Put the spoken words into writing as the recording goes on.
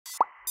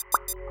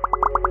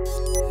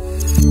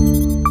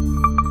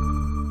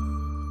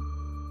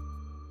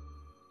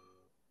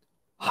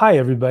Hi,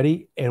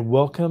 everybody, and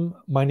welcome.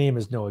 My name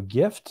is Noah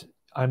Gift.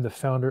 I'm the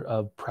founder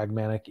of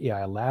Pragmatic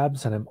AI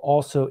Labs, and I'm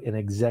also an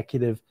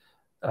executive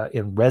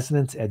in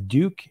residence at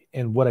Duke.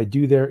 And what I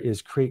do there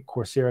is create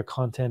Coursera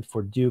content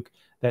for Duke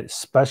that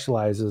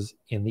specializes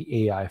in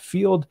the AI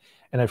field.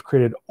 And I've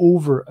created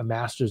over a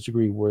master's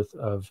degree worth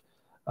of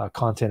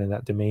content in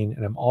that domain.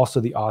 And I'm also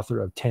the author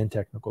of 10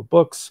 technical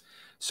books.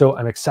 So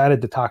I'm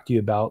excited to talk to you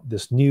about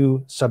this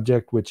new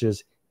subject, which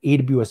is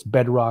AWS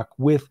Bedrock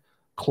with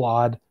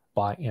Claude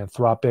by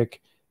Anthropic.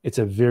 It's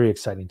a very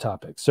exciting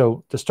topic.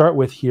 So to start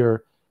with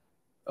here,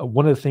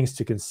 one of the things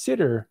to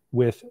consider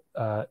with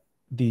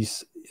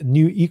these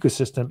new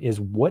ecosystem is,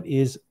 what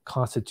is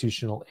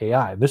constitutional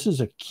AI? This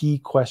is a key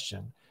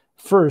question.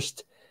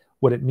 First,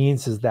 what it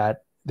means is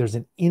that there's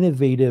an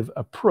innovative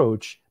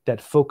approach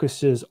that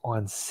focuses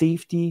on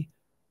safety,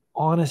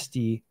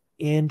 honesty,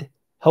 and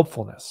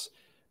helpfulness.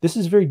 This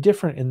is very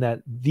different in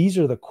that these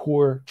are the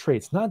core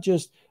traits, not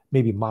just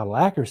maybe model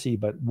accuracy,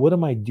 but what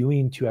am I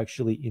doing to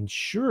actually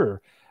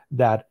ensure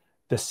that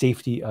the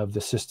safety of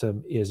the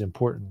system is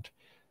important?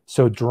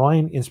 So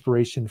drawing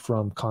inspiration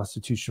from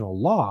constitutional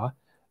law,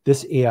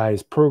 this AI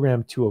is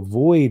programmed to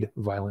avoid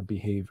violent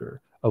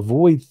behavior,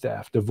 avoid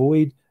theft,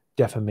 avoid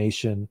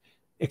defamation,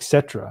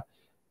 etc.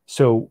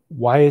 So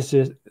why is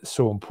this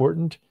so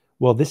important?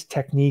 Well, this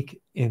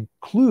technique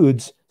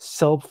includes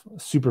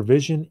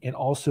self-supervision and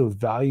also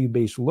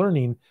value-based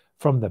learning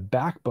from the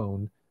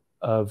backbone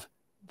of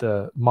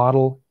the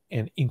model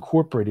and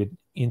incorporated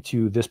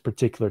into this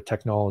particular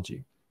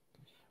technology.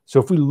 So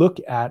if we look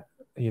at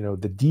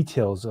the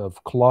details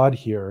of Claude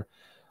here,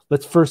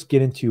 let's first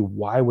get into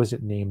why was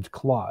it named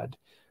Claude.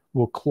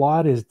 Well,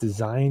 Claude is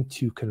designed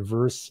to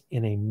converse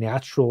in a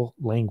natural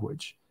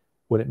language.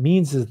 What it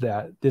means is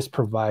that this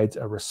provides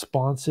a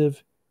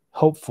responsive,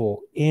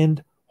 helpful,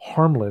 and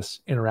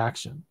harmless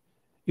interaction.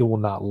 It will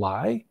not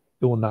lie,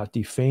 it will not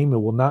defame, it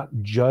will not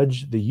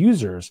judge the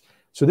users.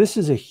 So this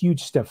is a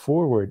huge step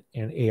forward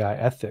in AI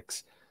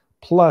ethics.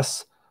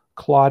 Plus,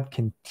 Claude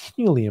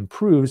continually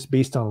improves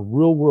based on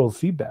real-world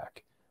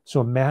feedback.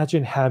 So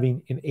imagine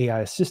having an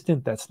AI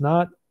assistant that's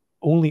not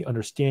only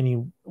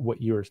understanding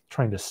what you're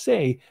trying to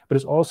say, but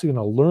is also going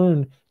to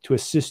learn to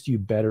assist you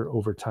better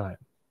over time.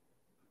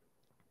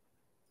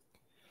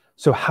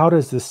 So how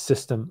does this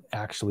system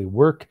actually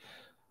work?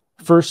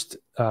 First,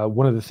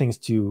 one of the things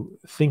to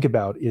think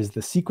about is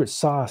the secret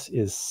sauce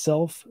is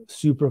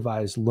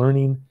self-supervised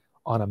learning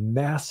on a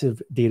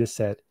massive data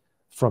set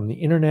from the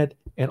internet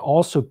and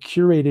also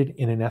curated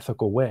in an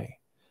ethical way.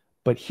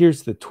 But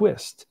here's the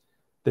twist.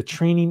 The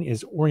training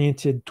is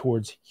oriented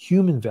towards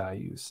human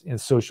values and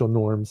social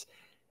norms,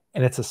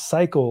 and it's a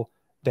cycle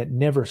that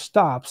never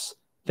stops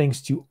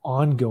thanks to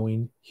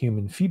ongoing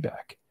human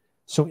feedback.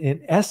 So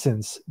in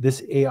essence,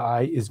 this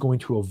AI is going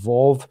to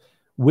evolve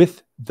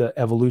with the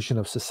evolution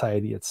of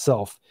society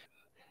itself.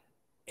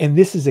 And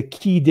this is a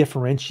key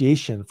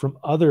differentiation from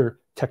other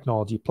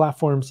technology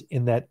platforms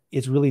in that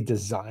it's really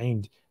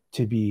designed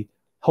to be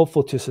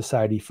helpful to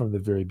society from the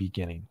very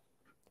beginning.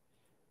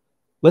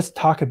 Let's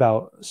talk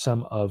about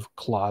some of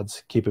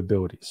Claude's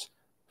capabilities.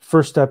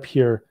 First up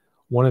here,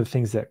 one of the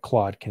things that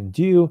Claude can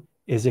do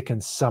is it can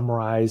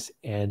summarize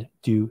and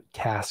do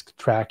task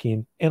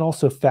tracking and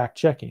also fact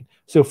checking.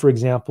 So for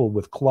example,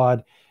 with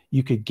Claude,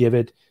 you could give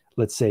it,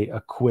 let's say, a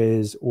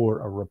quiz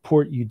or a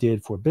report you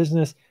did for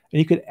business, and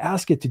you could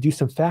ask it to do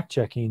some fact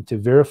checking to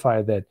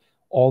verify that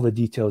all the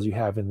details you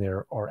have in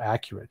there are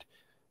accurate.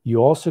 You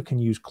also can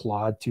use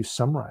Claude to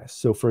summarize.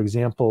 So for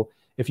example,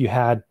 if you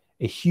had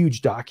a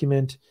huge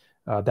document,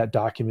 that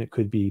document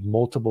could be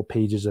multiple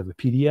pages of a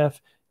PDF,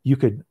 you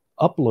could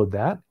upload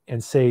that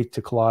and say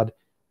to Claude,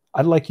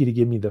 I'd like you to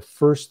give me the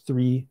first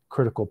 3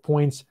 critical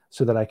points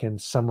so that I can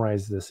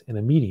summarize this in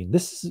a meeting.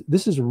 This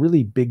is a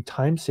really big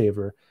time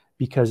saver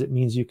because it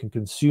means you can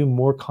consume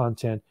more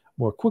content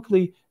more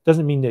quickly.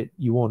 Doesn't mean that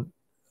you won't,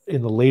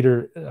 in the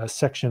later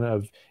section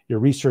of your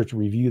research,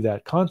 review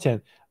that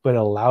content, but it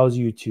allows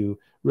you to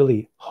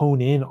really hone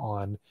in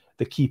on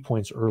the key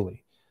points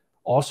early.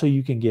 Also,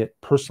 you can get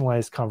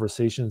personalized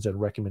conversations and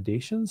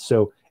recommendations.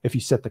 So if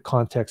you set the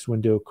context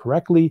window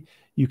correctly,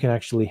 you can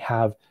actually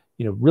have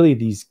really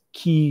these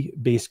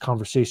key-based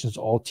conversations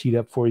all teed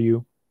up for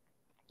you.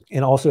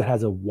 And also it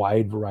has a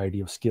wide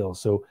variety of skills.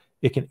 So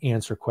it can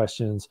answer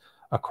questions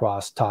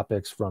across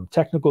topics from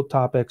technical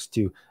topics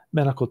to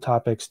medical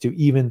topics to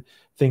even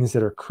things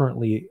that are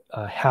currently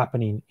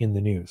happening in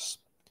the news.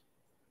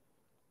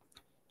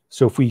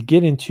 So if we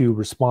get into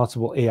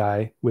responsible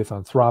AI with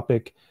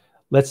Anthropic,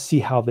 let's see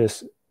how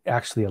this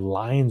actually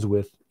aligns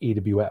with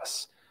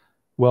AWS.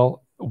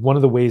 Well, one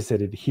of the ways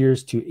that it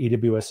adheres to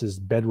AWS's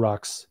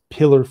Bedrock's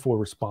pillar for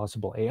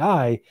responsible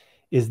AI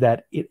is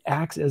that it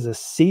acts as a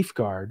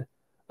safeguard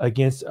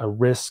against a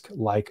risk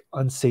like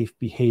unsafe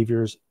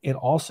behaviors and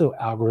also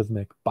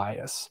algorithmic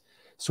bias.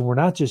 So we're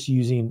not just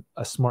using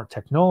a smart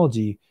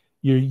technology,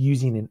 you're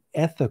using an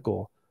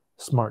ethical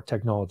smart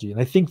technology. And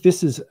I think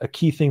this is a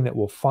key thing that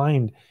we'll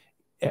find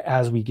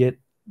as we get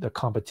the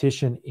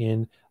competition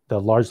in the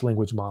large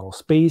language model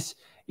space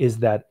is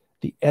that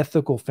the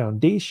ethical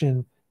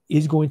foundation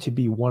is going to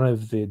be one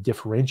of the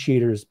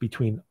differentiators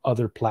between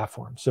other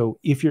platforms. So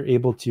if you're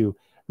able to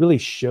really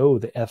show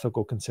the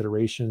ethical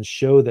considerations,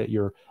 show that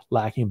you're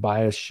lacking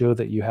bias, show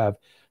that you have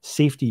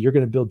safety, you're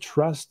going to build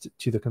trust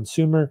to the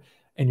consumer,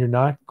 and you're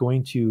not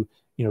going to,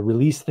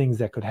 release things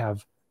that could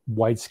have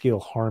wide scale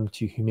harm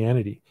to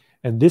humanity.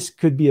 And this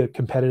could be a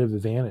competitive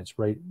advantage,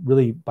 right?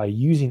 Really, by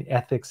using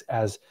ethics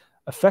as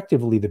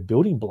effectively the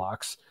building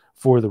blocks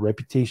for the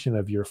reputation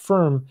of your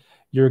firm,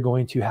 you're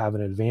going to have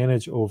an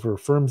advantage over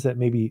firms that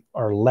maybe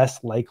are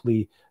less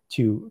likely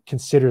to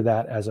consider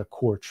that as a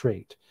core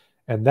trait.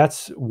 And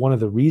that's one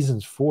of the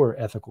reasons for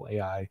ethical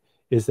AI,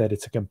 is that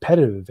it's a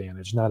competitive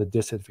advantage, not a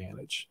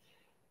disadvantage.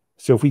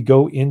 So if we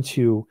go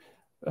into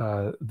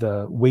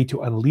the way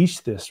to unleash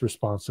this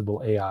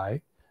responsible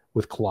AI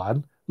with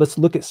Claude, let's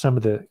look at some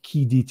of the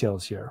key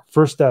details here.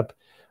 First up,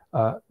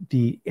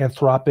 the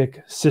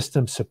Anthropic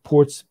system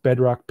supports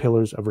Bedrock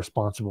pillars of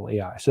responsible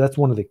AI. So that's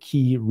one of the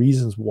key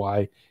reasons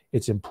why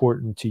it's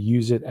important to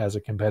use it as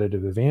a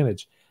competitive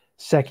advantage.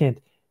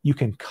 Second, you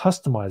can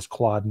customize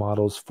Claude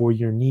models for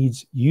your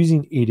needs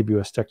using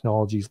AWS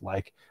technologies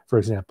like, for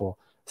example,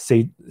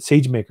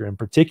 SageMaker in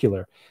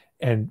particular.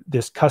 And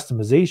this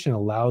customization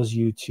allows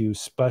you to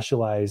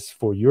specialize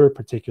for your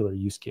particular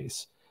use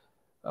case.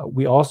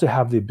 We also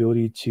have the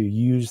ability to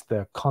use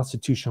the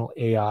constitutional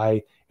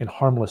AI in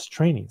harmless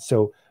training.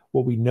 So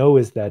what we know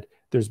is that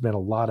there's been a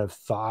lot of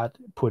thought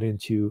put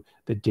into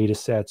the data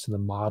sets and the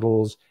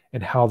models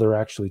and how they're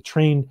actually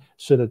trained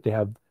so that they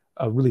have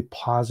a really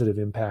positive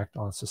impact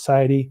on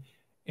society.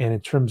 And in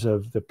terms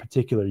of the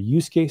particular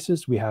use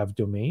cases, we have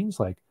domains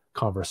like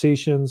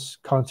conversations,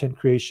 content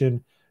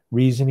creation,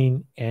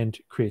 reasoning, and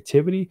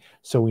creativity.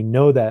 So we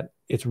know that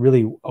it's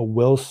really a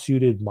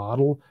well-suited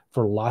model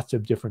for lots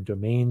of different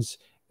domains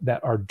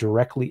that are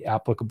directly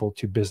applicable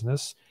to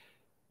business.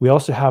 We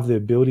also have the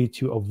ability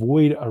to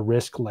avoid a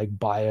risk like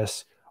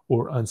bias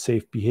or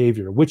unsafe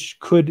behavior, which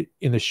could,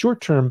 in the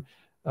short term,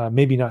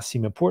 maybe not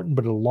seem important,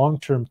 but in the long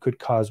term could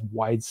cause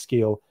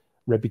wide-scale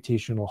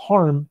reputational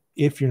harm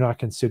if you're not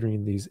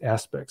considering these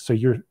aspects. So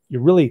you're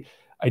really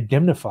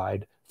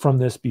indemnified from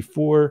this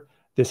before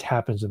this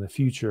happens in the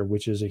future,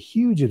 which is a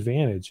huge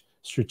advantage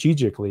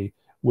strategically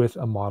with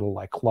a model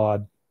like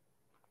Claude.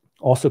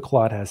 Also,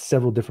 Claude has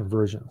several different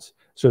versions.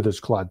 So there's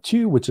Claude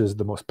 2, which is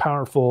the most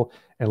powerful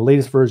and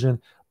latest version,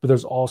 but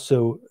there's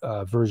also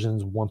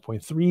versions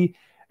 1.3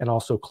 and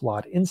also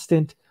Claude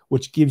Instant,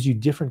 which gives you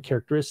different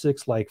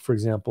characteristics like, for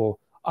example,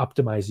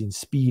 optimizing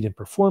speed and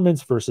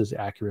performance versus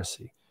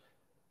accuracy.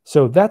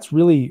 So that's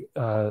really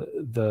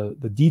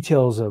the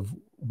details of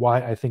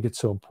why I think it's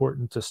so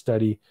important to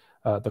study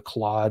the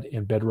Claude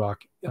and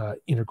Bedrock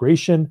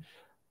integration.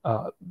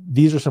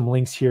 These are some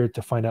links here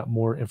to find out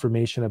more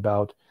information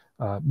about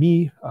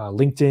me,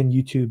 LinkedIn,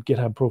 YouTube,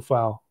 GitHub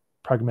profile,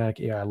 Pragmatic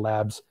AI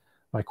Labs,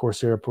 my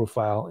Coursera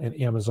profile, and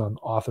Amazon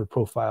author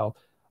profile.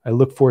 I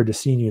look forward to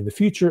seeing you in the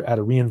future at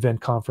a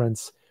reInvent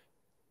conference.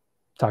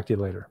 Talk to you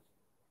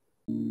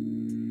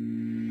later.